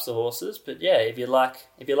Pondus types of horses. But yeah, if you like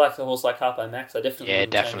a horse like Harpo Max, I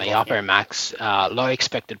definitely Harpo Max, low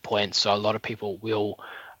expected points, so a lot of people will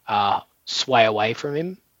sway away from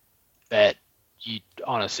him. But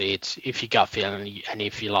honestly, it's if you gut feeling and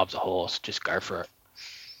if you love the horse, just go for it.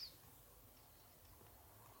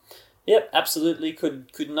 Yep, absolutely. Could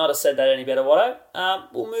not have said that any better, Watto.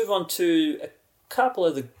 We'll move on to a couple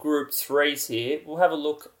of the Group 3s here. We'll have a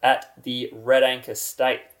look at the Red Anchor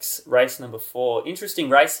Stakes, race number 4. Interesting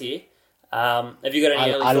race here. Have you got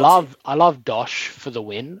any early thoughts? I love Dosh for the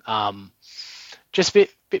win. Just a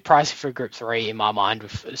bit pricey for Group 3 in my mind,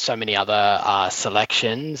 with so many other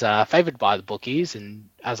selections. Favoured by the bookies, and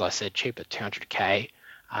as I said, cheap at 200k.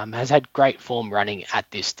 Has had great form running at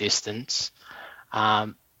this distance.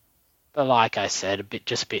 But like I said, a bit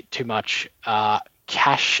too much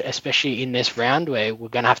cash, especially in this round where we're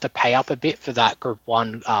going to have to pay up a bit for that Group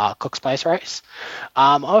 1 Cook's Place race.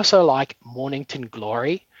 I also like Mornington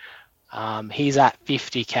Glory. He's at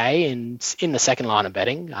 50k in the second line of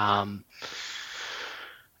betting.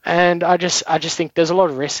 And I just think there's a lot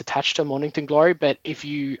of risk attached to Mornington Glory, but if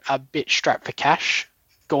you are a bit strapped for cash,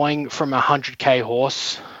 going from a 100k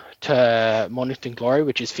horse to Mornington Glory,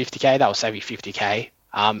 which is 50k, that will save you 50k.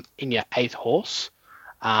 In your 8th horse.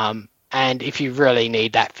 And if you really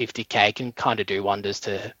need that 50k, it can kind of do wonders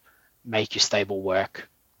to make your stable work.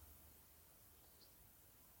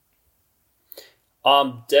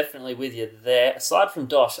 I'm definitely with you there. Aside from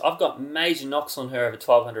Dosh, I've got major knocks on her over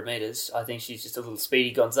 1,200 metres. I think she's just a little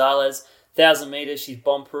speedy Gonzalez. 1,000 metres, she's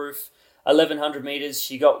bomb-proof. 1,100 metres,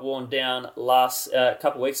 she got worn down a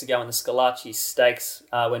couple of weeks ago in the Scalacci Stakes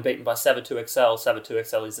when beaten by Sabato XL. Sabato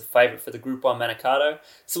XL is the favourite for the Group 1 Manicato.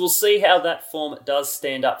 So we'll see how that form does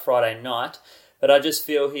stand up Friday night. But I just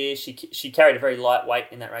feel here she carried a very light weight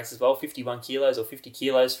in that race as well, 51 kilos or 50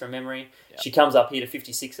 kilos from memory. Yep. She comes up here to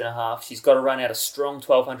 56.5. She's got to run out a strong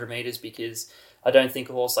 1,200 metres, because I don't think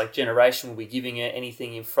a horse like Generation will be giving her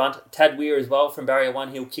anything in front. Tad Weir as well from Barrier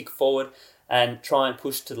 1, he'll kick forward and try and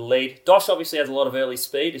push to the lead. Dosh obviously has a lot of early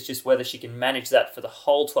speed. It's just whether she can manage that for the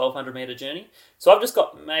whole 1,200 metre journey. So I've just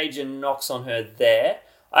got major knocks on her there.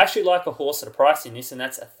 I actually like a horse at a price in this, and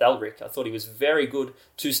that's Athelric. I thought he was very good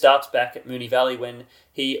 2 starts back at Moonee Valley when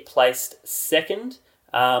he placed second.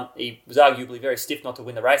 He was arguably very stiff not to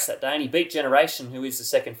win the race that day, and he beat Generation, who is the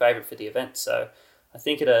second favourite for the event. So I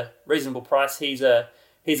think at a reasonable price, he's a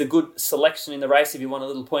good selection in the race if you want a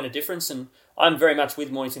little point of difference. And I'm very much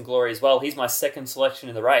with Mornington Glory as well. He's my second selection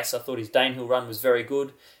in the race. I thought his Danehill run was very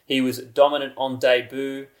good. He was dominant on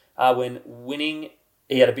debut when winning.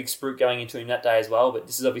 He had a big sprint going into him that day as well. But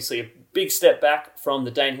this is obviously a big step back from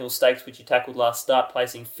the Danehill Stakes, which he tackled last start,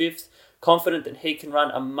 placing 5th. confident that he can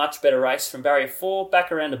run a much better race from barrier 4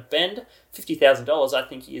 back around a bend. $50,000, I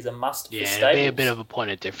think he is a must for stables. It'll be a bit of a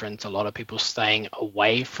point of difference. A lot of people staying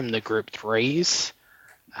away from the Group 3s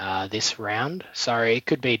this round. So it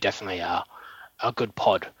could be definitely a good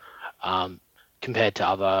pod compared to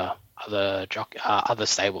other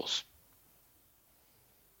stables.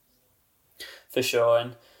 For sure.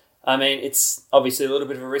 And I mean, it's obviously a little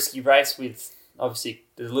bit of a risky race with, obviously,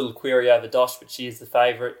 there's a little query over Dosh, but she is the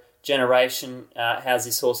favourite. Generation, how's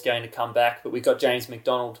this horse going to come back? But we've got James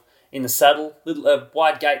McDonald in the saddle. Little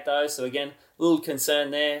wide gate though, so again, a little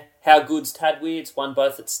concern there. How good's Tad Weirds? Won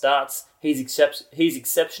both at starts. He's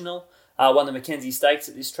exceptional. Won the Mackenzie Stakes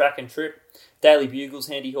at this track and trip. Daily Bugle's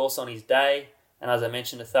handy horse on his day. And as I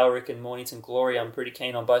mentioned, Athelric and Mornington Glory, I'm pretty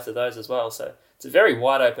keen on both of those as well. So it's a very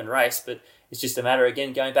wide open race, but it's just a matter,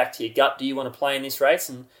 again, going back to your gut. Do you want to play in this race?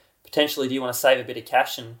 And potentially, do you want to save a bit of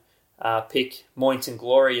cash and pick Mornington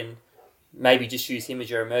Glory and maybe just use him as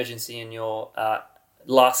your emergency in your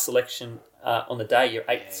last selection on the day, your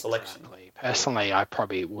eighth selection? Personally, I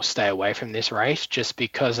probably will stay away from this race just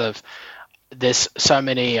because of there's so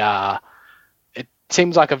many... it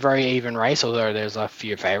seems like a very even race, although there's a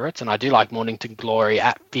few favourites, and I do like Mornington Glory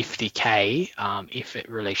at 50k if it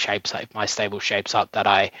really shapes up, if my stable shapes up that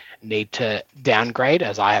I need to downgrade,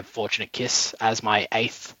 as I have Fortunate Kiss as my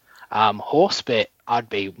 8th horse, but I'd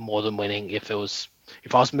be more than winning if I was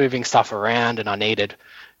moving stuff around and I needed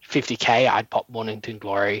 50k, I'd pop Mornington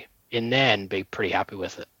Glory in there and be pretty happy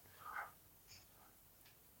with it.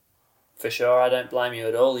 For sure, I don't blame you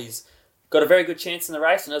at all. He's got a very good chance in the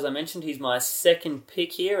race, and as I mentioned, he's my second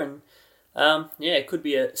pick here, and it could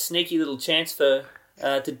be a sneaky little chance for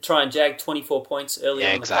to try and jag 24 points early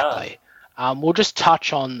on the card. We'll just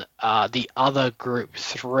touch on the other Group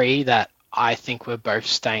 3 that I think we're both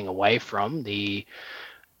staying away from, the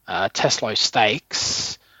Teslo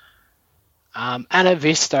Stakes. Anna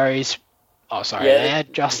Visto is... Oh, sorry there,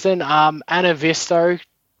 Justin. Anna Visto,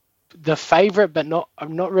 the favourite, but not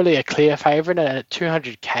really a clear favourite. And at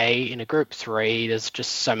 200k in a Group 3, there's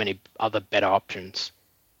just so many other better options.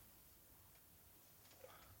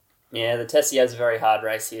 Yeah, the Tessie has a very hard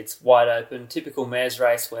race here. It's wide open. Typical mares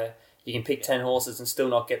race where you can pick 10 horses and still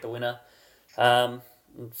not get the winner.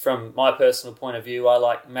 From my personal point of view, I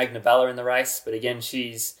like Magna Bella in the race, but again,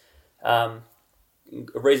 she's a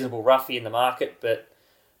reasonable roughie in the market, but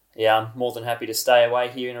yeah, I'm more than happy to stay away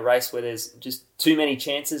here in a race where there's just too many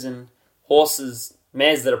chances and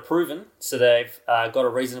mares that are proven, so they've got a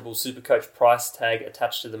reasonable Supercoach price tag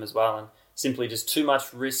attached to them as well, and simply just too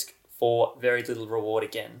much risk for very little reward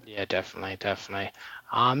again. Yeah, definitely.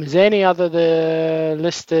 Is there any other the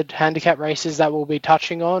listed handicap races that we'll be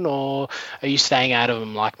touching on, or are you staying out of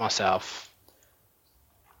them like myself?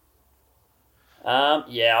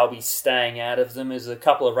 I'll be staying out of them. There's a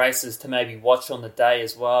couple of races to maybe watch on the day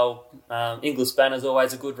as well. Inglis Banner's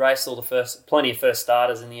always a good race. Plenty of first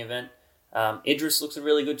starters in the event. Idris looks a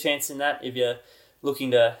really good chance in that. If you're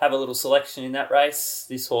looking to have a little selection in that race,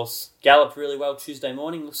 this horse galloped really well Tuesday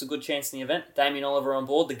morning. Looks a good chance in the event. Damien Oliver on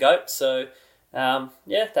board, the GOAT. So,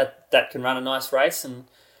 that can run a nice race. And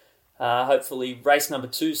hopefully race number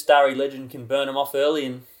 2, Starry Legend, can burn them off early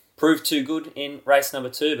and prove too good in race number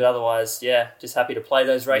 2, but otherwise, just happy to play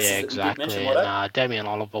those races. Yeah, exactly. That you did mention, Damien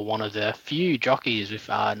Oliver, one of the few jockeys with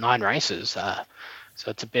 9 races, so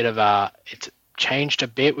it's a bit of it's changed a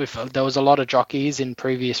bit. There was a lot of jockeys in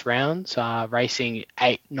previous rounds racing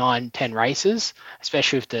 8, 9, 10 races,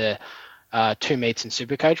 especially with the 2 meets in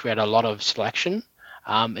Supercoach. We had a lot of selection.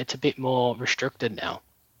 It's a bit more restricted now.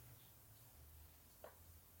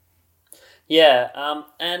 Yeah,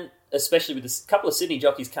 and especially with a couple of Sydney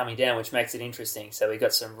jockeys coming down, which makes it interesting. So we've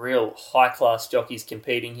got some real high-class jockeys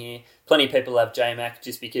competing here. Plenty of people have J-Mac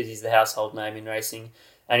just because he's the household name in racing,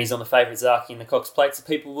 and he's on the favourite Zaki in the Cox Plate, so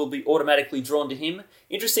people will be automatically drawn to him.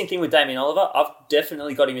 Interesting thing with Damien Oliver, I've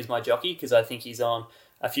definitely got him as my jockey because I think he's on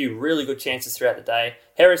a few really good chances throughout the day.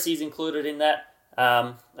 Heresy's included in that.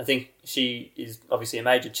 I think she is obviously a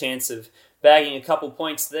major chance of bagging a couple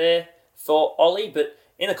points there for Ollie, but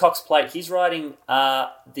in the Cox Plate, he's riding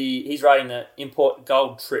the Import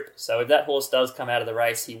Gold Trip. So if that horse does come out of the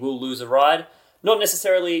race, he will lose a ride. Not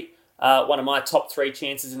necessarily one of my top 3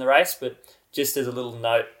 chances in the race, but just as a little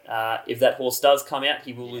note, if that horse does come out,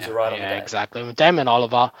 he will lose a ride on the day. Yeah, exactly. With Damien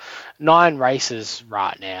Oliver, 9 races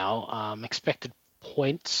right now. Expected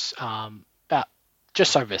points, about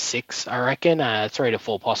just over 6, I reckon. 3 to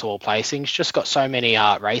 4 possible placings. Just got so many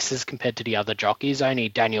races compared to the other jockeys. Only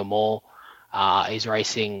Daniel Moore is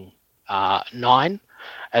racing 9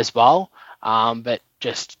 as well, but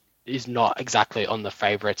just is not exactly on the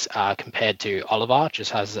favourites compared to Oliver.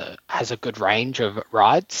 Just has a good range of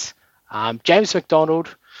rides. James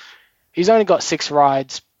McDonald, he's only got 6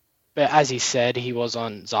 rides, but as he said, he was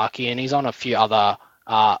on Zaki, and he's on a few other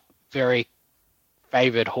very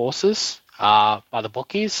favoured horses by the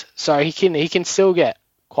bookies, so he can still get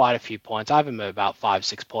quite a few points. I have him at about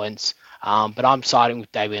 5-6 points, but I'm siding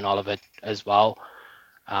with Damien Oliver as well.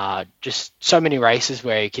 Just so many races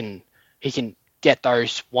where he can get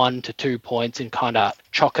those 1 to 2 points and kind of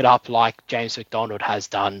chalk it up like James McDonald has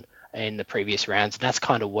done in the previous rounds, and that's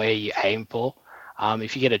kind of where you aim for.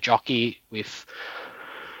 If you get a jockey with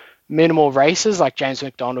minimal races like James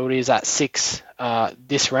McDonald is at 6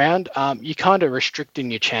 this round, you're kind of restricting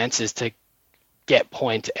your chances to get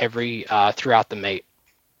points every throughout the meet.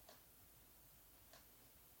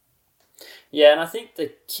 Yeah, and I think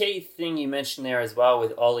the key thing you mentioned there as well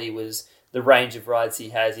with Ollie was the range of rides he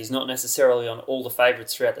has. He's not necessarily on all the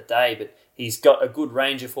favourites throughout the day, but he's got a good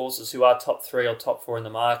range of horses who are top 3 or top 4 in the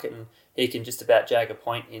market, and he can just about jag a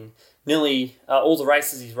point in nearly all the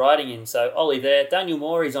races he's riding in. So Ollie there. Daniel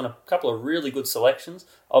Moore, he's on a couple of really good selections.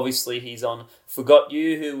 Obviously, he's on Forgot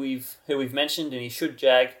You, who we've mentioned, and he should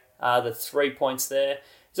jag the 3 points there.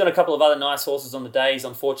 He's on a couple of other nice horses on the day. He's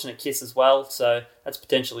on Fortunate Kiss as well, so that's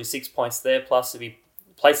potentially 6 points there. Plus, if he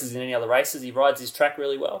places in any other races, he rides his track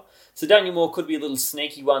really well. So Daniel Moore could be a little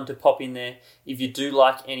sneaky one to pop in there if you do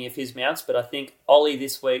like any of his mounts, but I think Ollie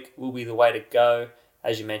this week will be the way to go.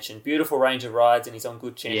 As you mentioned, beautiful range of rides, and he's on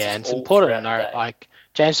good chances. Yeah, and it's important to note, like,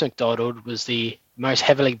 James McDonald was the most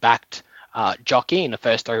heavily backed jockey in the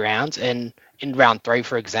first 3 rounds, and in round 3,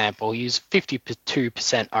 for example, he's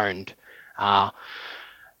 52% owned.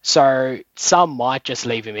 So some might just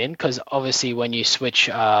leave him in, because obviously when you switch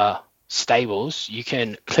stables, you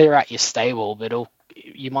can clear out your stable, but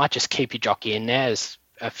you might just keep your jockey in there, as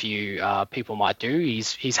a few people might do.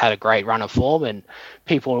 He's had a great run of form, and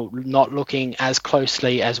people not looking as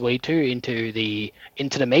closely as we do into the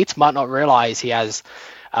meets might not realise he has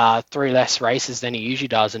 3 less races than he usually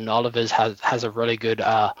does, and Oliver's has a really good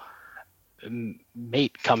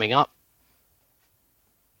meet coming up.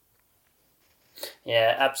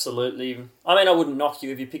 Yeah, absolutely. I mean, I wouldn't knock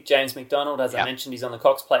you if you pick James McDonald. As I mentioned, he's on the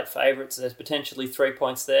Cox Plate favourites. So there's potentially 3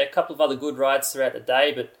 points there. A couple of other good rides throughout the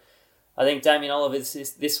day, but I think Damien Oliver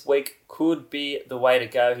this week could be the way to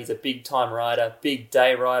go. He's a big-time rider, big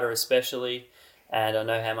day rider especially, and I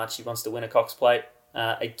know how much he wants to win a Cox Plate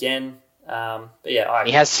again. But yeah,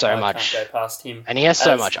 he has so much, can't go past him, and he has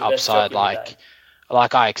so much upside.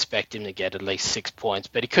 Like I expect him to get at least 6 points,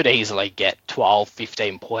 but he could easily get 12,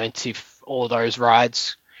 15 points if all those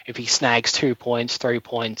rides, if he snags 2 points, 3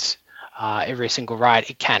 points every single ride.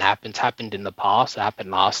 It can happen. It's happened in the past. It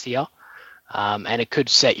happened last year. And it could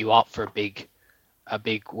set you up for a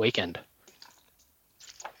big weekend.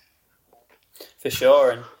 For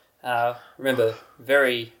sure. And remember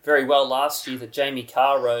very, very well last year that Jamie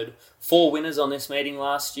Carr rode 4 winners on this meeting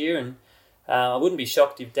last year, and I wouldn't be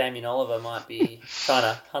shocked if Damien Oliver might be trying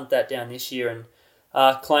to hunt that down this year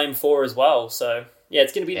and claim 4 as well. So yeah,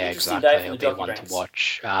 it's going to be an interesting day for the jockey ranks. To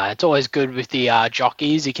watch. It's always good with the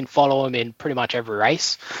jockeys. You can follow them in pretty much every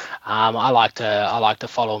race. I like to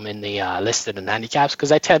follow them in the listed and handicaps, because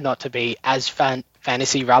they tend not to be as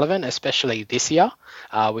fantasy relevant, especially this year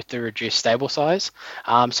with the reduced stable size.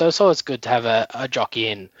 So it's always good to have a jockey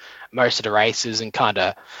in most of the races, and kind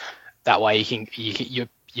of that way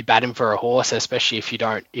you bat him for a horse, especially if you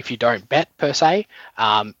don't bet per se.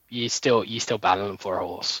 You still battle him for a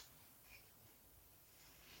horse.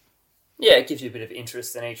 Yeah, it gives you a bit of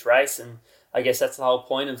interest in each race, and I guess that's the whole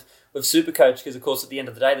point of Supercoach, because, of course, at the end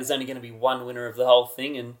of the day, there's only going to be one winner of the whole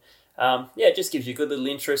thing, and it just gives you a good little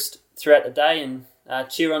interest throughout the day, and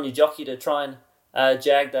cheer on your jockey to try and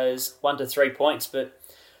jag those 1 to 3 points. But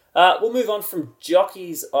we'll move on from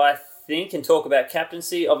jockeys, I think, and talk about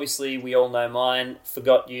captaincy. Obviously, we all know mine.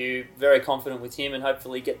 Forgot You. Very confident with him, and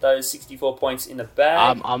hopefully get those 64 points in the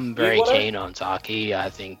bag. I'm very keen on Zaki.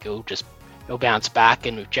 I think he'll bounce back,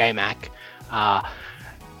 and with J-Mac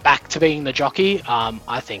back to being the jockey,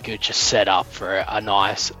 I think it would just set up for a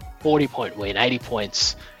nice 40-point win, 80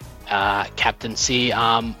 points captaincy.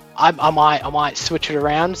 I might switch it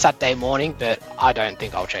around Saturday morning, but I don't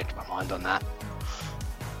think I'll change my mind on that.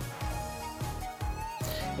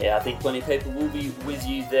 Yeah, I think plenty of people will be with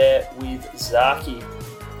you there with Zaki.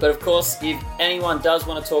 But of course, if anyone does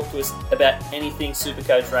want to talk to us about anything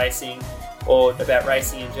Supercoach racing, or about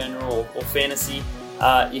racing in general, or fantasy,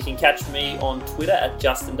 you can catch me on Twitter at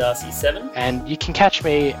JustinDarcy7. And you can catch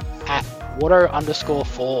me at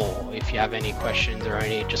Watto_4 if you have any questions or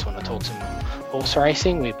just want to talk some horse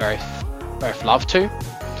racing. We both love to.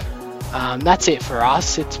 That's it for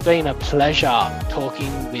us. It's been a pleasure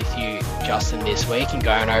talking with you, Justin, this week, and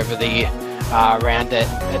going over the around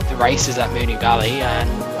at the races at Moonee Valley, and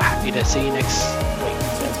we're happy to see you next week.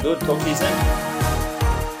 Sounds good. Talk to you soon.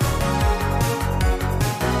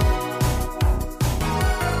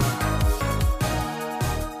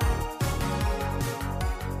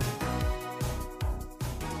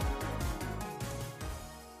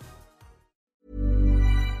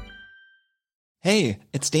 Hey,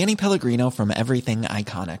 it's Danny Pellegrino from Everything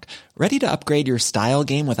Iconic. Ready to upgrade your style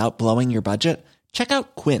game without blowing your budget? Check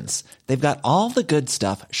out Quince. They've got all the good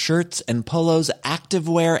stuff, shirts and polos,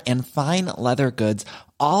 activewear, and fine leather goods,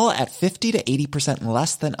 all at 50 to 80%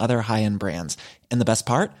 less than other high-end brands. And the best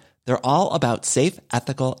part? They're all about safe,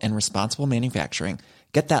 ethical, and responsible manufacturing.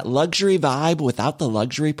 Get that luxury vibe without the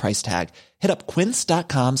luxury price tag. Hit up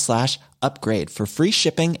quince.com/upgrade for free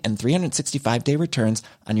shipping and 365-day returns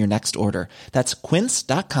on your next order. That's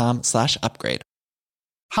quince.com/upgrade.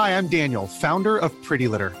 Hi, I'm Daniel, founder of Pretty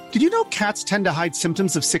Litter. Did you know cats tend to hide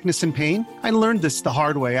symptoms of sickness and pain? I learned this the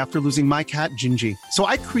hard way after losing my cat, Gingy. So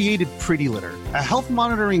I created Pretty Litter, a health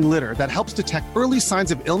monitoring litter that helps detect early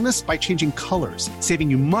signs of illness by changing colors, saving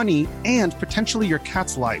you money and potentially your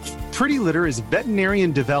cat's life. Pretty Litter is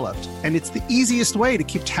veterinarian developed, and it's the easiest way to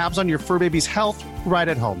keep tabs on your fur baby's health right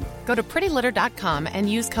at home. Go to prettylitter.com and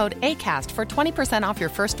use code ACAST for 20% off your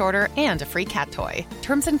first order and a free cat toy.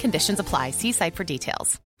 Terms and conditions apply. See site for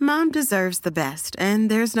details. Mom deserves the best, and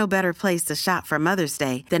there's no better place to shop for Mother's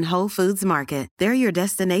Day than Whole Foods Market. They're your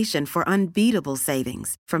destination for unbeatable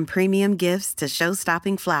savings, from premium gifts to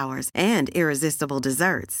show-stopping flowers and irresistible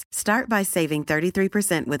desserts. Start by saving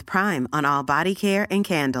 33% with Prime on all body care and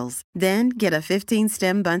candles. Then get a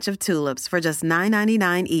 15-stem bunch of tulips for just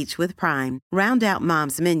 $9.99 each with Prime. Round out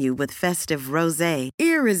Mom's menu with festive rosé,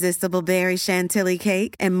 irresistible berry chantilly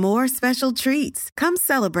cake, and more special treats. Come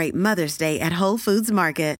celebrate Mother's Day at Whole Foods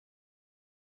Market.